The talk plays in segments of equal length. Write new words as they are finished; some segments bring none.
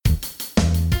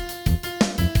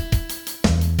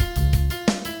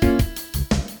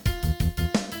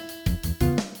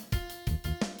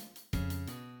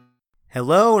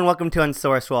Hello and welcome to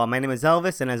Unsourced. My name is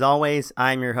Elvis, and as always,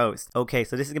 I'm your host. Okay,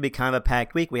 so this is going to be kind of a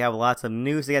packed week. We have lots of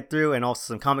news to get through and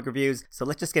also some comic reviews, so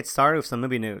let's just get started with some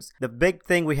movie news. The big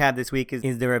thing we have this week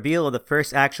is the reveal of the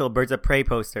first actual Birds of Prey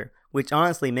poster, which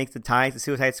honestly makes the ties to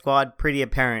Suicide Squad pretty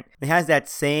apparent. It has that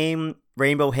same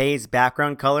rainbow haze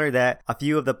background color that a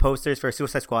few of the posters for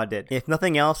Suicide Squad did. If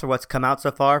nothing else for what's come out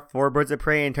so far for Birds of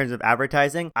Prey in terms of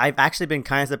advertising, I've actually been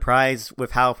kind of surprised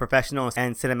with how professional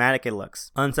and cinematic it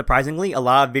looks. Unsurprisingly, a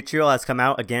lot of vitriol has come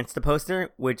out against the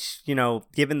poster, which,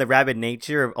 given the rabid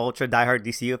nature of ultra diehard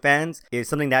DCU fans, is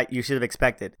something that you should have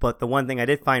expected. But the one thing I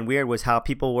did find weird was how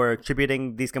people were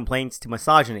attributing these complaints to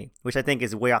misogyny, which I think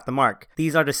is way off the mark.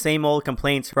 These are the same old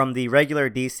complaints from the regular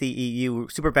DCEU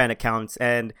superfan accounts,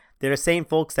 and they're the same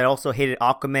folks that also hated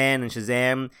Aquaman and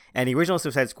Shazam and the original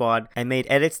Suicide Squad and made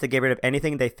edits to get rid of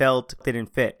anything they felt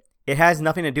didn't fit. It has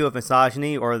nothing to do with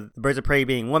misogyny or the Birds of Prey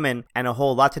being women, and a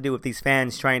whole lot to do with these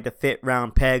fans trying to fit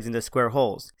round pegs into square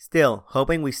holes. Still,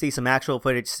 hoping we see some actual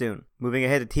footage soon. Moving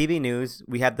ahead to TV news,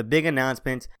 we have the big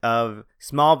announcement of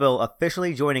Smallville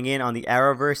officially joining in on the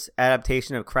Arrowverse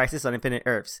adaptation of Crisis on Infinite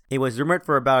Earths. It was rumored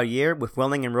for about a year, with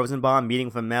Welling and Rosenbaum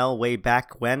meeting with Mel way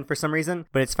back when for some reason,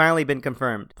 but it's finally been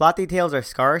confirmed. Plot details are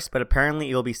scarce, but apparently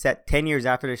it will be set 10 years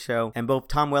after the show, and both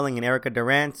Tom Welling and Erica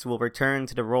Durance will return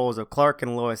to the roles of Clark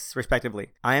and Lois, respectively.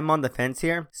 I am on the fence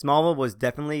here. Smallville was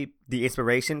definitely the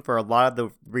inspiration for a lot of the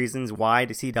reasons why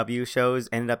the CW shows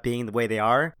ended up being the way they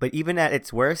are, but even at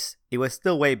its worst, it was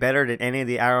still way better than any of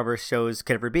the Arrowverse shows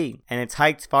could ever be, and its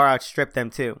heights far outstripped them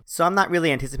too. So I'm not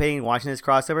really anticipating watching this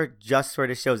crossover just for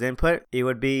the show's input. It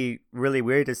would be really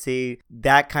weird to see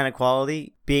that kind of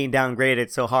quality being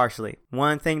downgraded so harshly.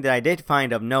 One thing that I did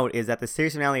find of note is that the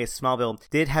series finale of Smallville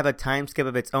did have a time skip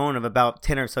of its own of about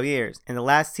 10 or so years, and the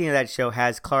last scene of that show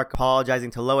has Clark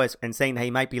apologizing to Lois and saying that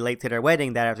he might be late to their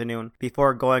wedding that afternoon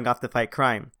before going off to fight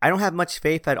crime. I don't have much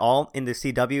faith at all in the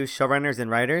CW showrunners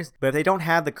and writers, but if they don't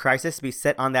have the crisis be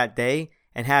set on that day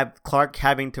and have Clark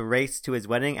having to race to his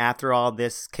wedding after all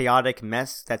this chaotic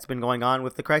mess that's been going on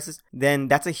with the crisis, then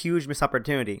that's a huge missed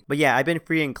opportunity. But yeah, I've been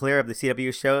free and clear of the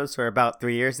CW shows for about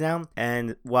 3 years now,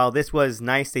 and while this was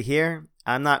nice to hear,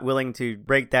 I'm not willing to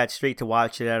break that streak to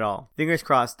watch it at all. Fingers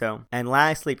crossed though. And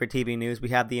lastly for TV news, we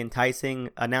have the enticing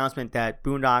announcement that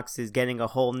Boondocks is getting a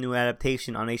whole new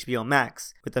adaptation on HBO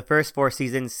Max, with the first 4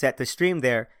 seasons set to stream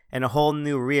there and a whole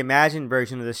new reimagined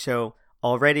version of the show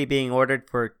already being ordered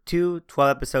for 2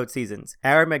 12-episode seasons.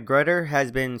 Aaron McGruder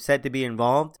has been said to be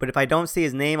involved, but if I don't see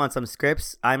his name on some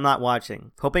scripts, I'm not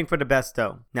watching. Hoping for the best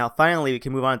though. Now finally we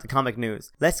can move on to comic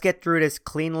news. Let's get through this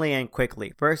cleanly and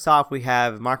quickly. First off, we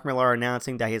have Mark Millar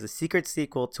announcing that he has a secret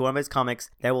sequel to one of his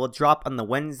comics that will drop on the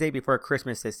Wednesday before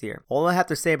Christmas this year. All I have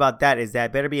to say about that is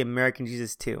that it better be American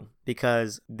Jesus 2.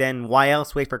 Because then why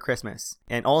else wait for Christmas?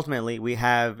 And ultimately, we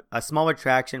have a small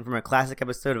retraction from a classic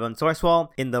episode of Unsourced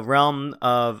in the realm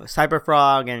of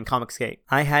Cyberfrog and Comicsgate.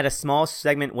 I had a small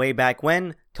segment way back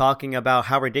when talking about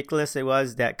how ridiculous it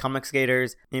was that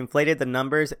Comicsgaters inflated the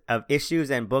numbers of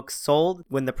issues and books sold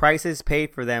when the prices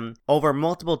paid for them over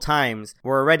multiple times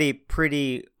were already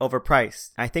pretty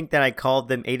overpriced. I think that I called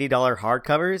them $80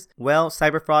 hardcovers. Well,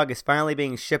 Cyberfrog is finally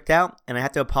being shipped out, and I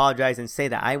have to apologize and say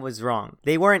that I was wrong.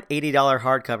 They weren't $80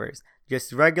 hardcovers,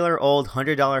 just regular old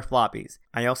 $100 floppies.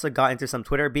 I also got into some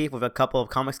Twitter beef with a couple of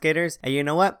Comicsgaters, and you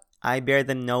know what? I bear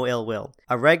them no ill will.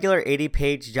 A regular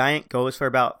 80-page giant goes for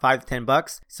about $5 to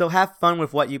 $10, so have fun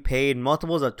with what you paid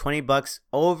multiples of $20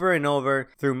 over and over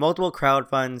through multiple crowd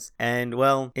funds, and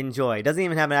well, enjoy. It doesn't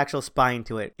even have an actual spine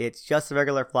to it. It's just a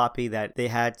regular floppy that they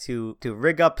had to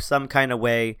rig up some kind of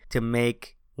way to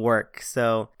make work.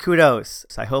 So kudos.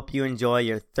 So I hope you enjoy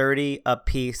your 30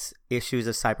 apiece issues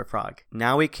of Cyberfrog.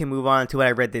 Now we can move on to what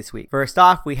I read this week. First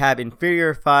off, we have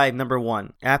Inferior 5 number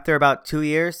 1. After about 2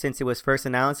 years since it was first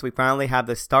announced, we finally have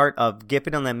the start of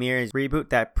Giffen and Lemire's reboot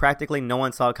that practically no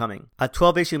one saw coming. A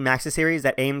 12-issue maxi series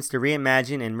that aims to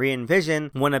reimagine and re-envision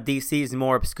one of DC's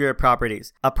more obscure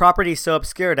properties. A property so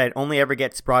obscure that it only ever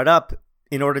gets brought up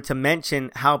in order to mention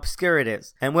how obscure it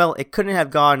is. And well, it couldn't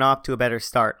have gone off to a better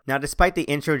start. Now, despite the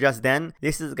intro just then,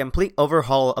 this is a complete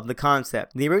overhaul of the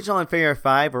concept. The original Inferior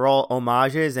 5 were all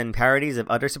homages and parodies of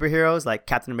other superheroes like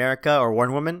Captain America or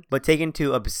Wonder Woman, but taken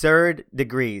to absurd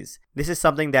degrees. This is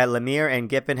something that Lemire and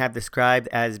Giffen have described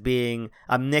as being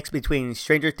a mix between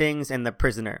Stranger Things and The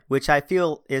Prisoner, which I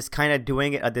feel is kind of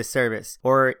doing it a disservice,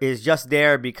 or is just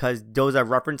there because those are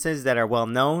references that are well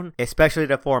known, especially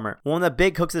the former. One of the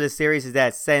big hooks of the series is that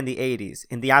it's set in the 80s,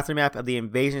 in the aftermath of the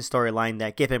invasion storyline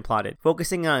that Giffen plotted,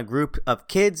 focusing on a group of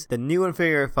kids, the new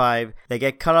Inferior Five, that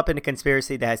get caught up in a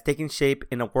conspiracy that has taken shape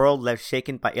in a world left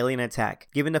shaken by alien attack.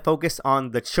 Given the focus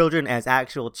on the children as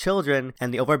actual children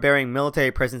and the overbearing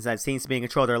military presence that seems to be in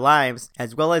control of their lives,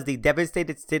 as well as the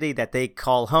devastated city that they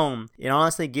call home, it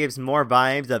honestly gives more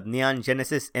vibes of Neon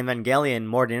Genesis Evangelion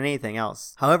more than anything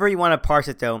else. However you want to parse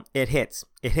it though, it hits.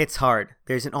 It hits hard.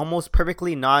 There's an almost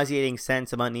perfectly nauseating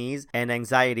sense of unease and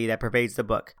anxiety that pervades the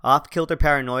book. Off-kilter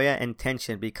paranoia and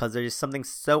tension because there's something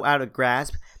so out of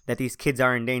grasp that these kids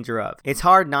are in danger of. It's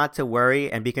hard not to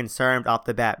worry and be concerned off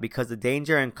the bat because the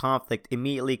danger and conflict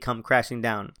immediately come crashing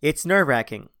down. It's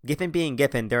nerve-wracking. Giffen being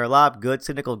Giffen, there are a lot of good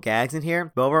cynical gags in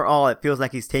here, but overall it feels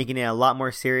like he's taking it a lot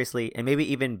more seriously and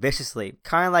maybe even viciously.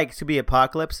 Kinda like To Be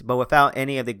Apocalypse, but without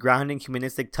any of the grounding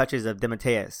humanistic touches of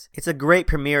DeMatteis. It's a great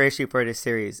premiere issue for this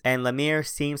series, and Lemire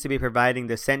seems to be providing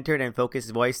the centered and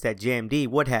focused voice that JMD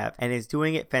would have, and is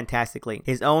doing it fantastically.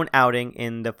 His own outing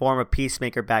in the form of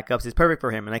Peacemaker backups is perfect for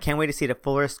him, and I can't wait to see the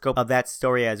fuller scope of that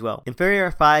story as well.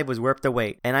 Inferior 5 was worth the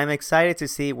wait, and I'm excited to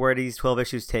see where these 12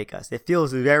 issues take us. It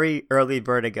feels very early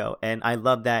Vertigo, and I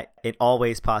love that it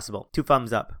always possible. 2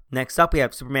 thumbs up. Next up, we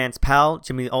have Superman's pal,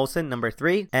 Jimmy Olsen, number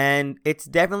 3, and it's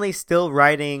definitely still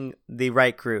riding the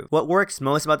right groove. What works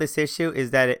most about this issue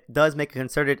is that it does make a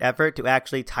concerted effort to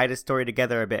actually tie the story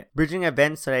together a bit, bridging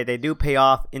events so that they do pay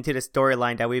off into the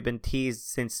storyline that we've been teased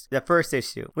since the first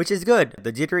issue, which is good.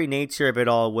 The jittery nature of it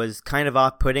all was kind of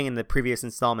off-putting in the previous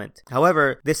installment.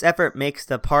 However, this effort makes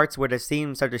the parts where the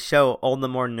themes start to show all the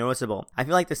more noticeable. I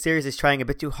feel like the series is trying a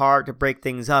bit too hard to break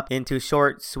things up into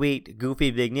short, sweet,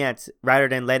 goofy vignettes rather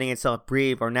than letting itself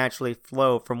breathe or naturally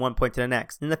flow from one point to the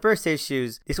next. In the first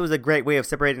issues, this was a great way of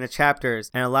separating the chapters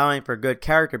and allowing for good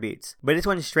character beats, but this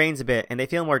one strains a bit and they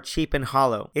feel more cheap and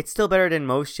hollow. It's still better than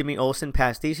most Jimmy Olsen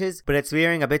pastiches, but it's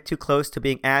veering a bit too close to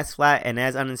being as flat and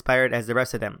as uninspired as the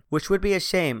rest of them, which would be a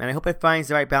shame, and I hope it finds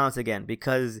the right balance again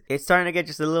because it's starting to get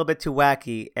just a little bit too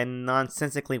wacky and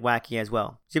nonsensically wacky as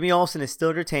well. Jimmy Olsen is still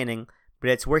entertaining, but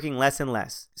it's working less and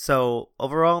less. So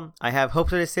overall, I have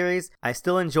hopes for this series. I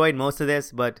still enjoyed most of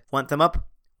this, but 1 thumb up,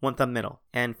 1 thumb middle.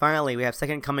 And finally, we have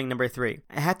Second Coming number 3.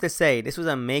 I have to say, this was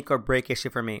a make or break issue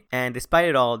for me. And despite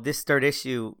it all, this third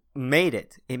issue made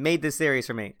it. It made this series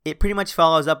for me. It pretty much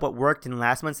follows up what worked in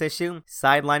last month's issue,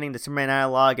 sidelining the Superman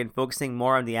analog and focusing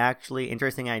more on the actually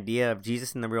interesting idea of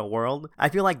Jesus in the real world. I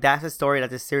feel like that's a story that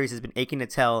this series has been aching to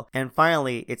tell, and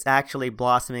finally, it's actually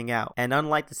blossoming out. And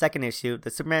unlike the second issue,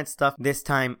 the Superman stuff this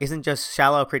time isn't just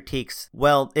shallow critiques.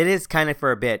 Well, it is kind of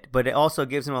for a bit, but it also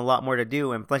gives him a lot more to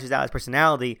do and fleshes out his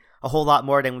personality a whole lot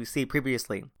more than we see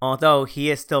previously, although he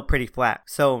is still pretty flat.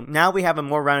 So now we have a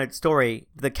more rounded story,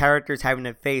 the characters having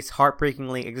to face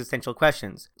heartbreakingly existential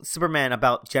questions. Superman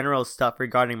about general stuff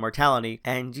regarding mortality,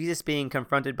 and Jesus being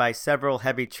confronted by several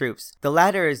heavy truths. The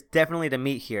latter is definitely the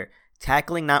meat here,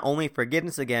 tackling not only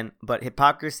forgiveness again, but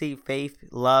hypocrisy, faith,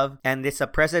 love, and this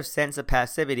oppressive sense of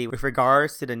passivity with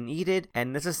regards to the needed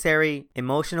and necessary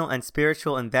emotional and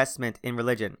spiritual investment in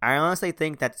religion. I honestly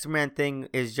think that the Superman thing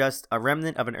is just a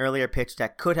remnant of an earlier pitch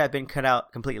that could have been cut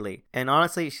out completely, and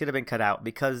honestly should have been cut out,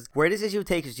 because where this issue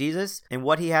takes Jesus and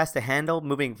what he has to handle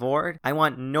moving forward, I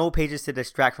want no pages to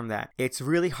distract from that. It's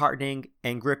really heartening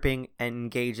and gripping and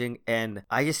engaging, and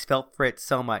I just felt for it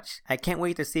so much. I can't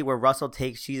wait to see where Russell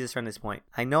takes Jesus from this point.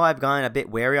 I know I've gone a bit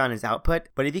wary on his output,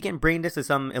 but if he can bring this to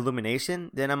some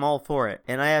illumination, then I'm all for it,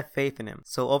 and I have faith in him.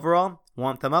 So overall,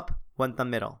 1 thumb up, 1 thumb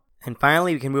middle. And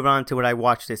finally, we can move on to what I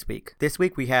watched this week. This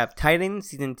week we have Titans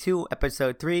Season 2,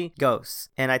 Episode 3, Ghosts.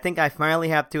 And I think I finally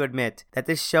have to admit that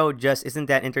this show just isn't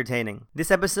that entertaining.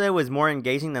 This episode was more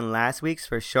engaging than last week's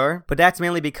for sure, but that's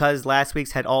mainly because last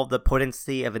week's had all the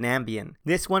potency of an Ambien.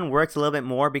 This one works a little bit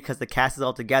more because the cast is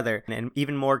all together and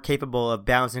even more capable of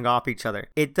bouncing off each other.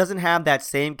 It doesn't have that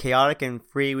same chaotic and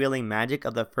freewheeling magic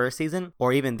of the first season,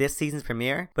 or even this season's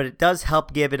premiere, but it does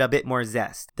help give it a bit more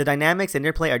zest. The dynamics and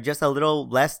interplay are just a little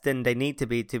less than they need to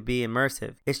be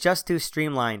immersive. It's just too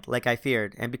streamlined, like I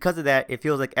feared, and because of that, it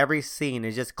feels like every scene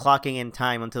is just clocking in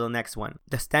time until the next one.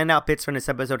 The standout bits from this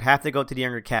episode have to go to the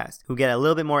younger cast, who get a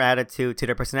little bit more attitude to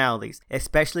their personalities,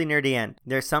 especially near the end.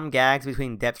 There's some gags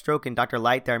between Deathstroke and Dr.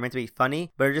 Light that are meant to be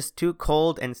funny, but are just too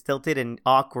cold and stilted and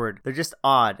awkward. They're just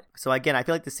odd. So again, I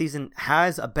feel like the season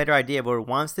has a better idea of what it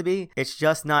wants to be. It's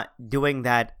just not doing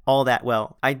that all that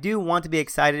well. I do want to be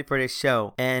excited for this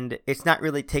show, and it's not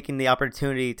really taking the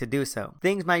opportunity to do so.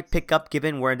 Things might pick up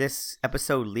given where this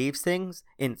episode leaves things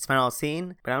in its final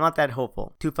scene, but I'm not that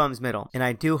hopeful. Two thumbs middle. And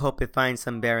I do hope it finds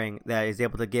some bearing that is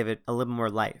able to give it a little more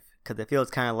life, because it feels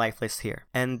kind of lifeless here.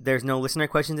 And there's no listener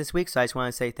questions this week, so I just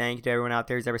want to say thank you to everyone out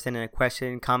there who's ever sent in a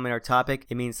question, comment, or topic.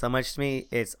 It means so much to me.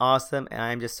 It's awesome, and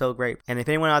I'm just so grateful. And if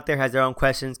anyone out there has their own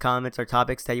questions, comments, or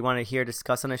topics that you want to hear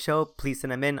discussed on the show, please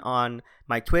send them in on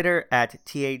my Twitter at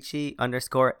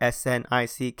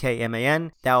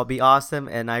THE_SNICKMAN. That would be awesome,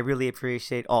 and I really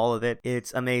appreciate all of it.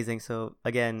 It's amazing. So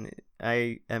again,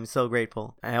 I am so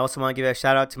grateful. I also want to give a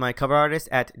shout out to my cover artists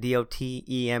at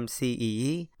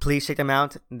DOTEMCEE. Please check them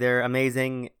out. They're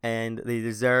amazing and they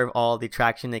deserve all the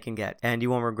traction they can get, and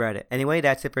you won't regret it. Anyway,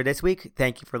 that's it for this week.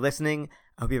 Thank you for listening.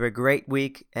 I hope you have a great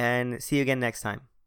week and see you again next time.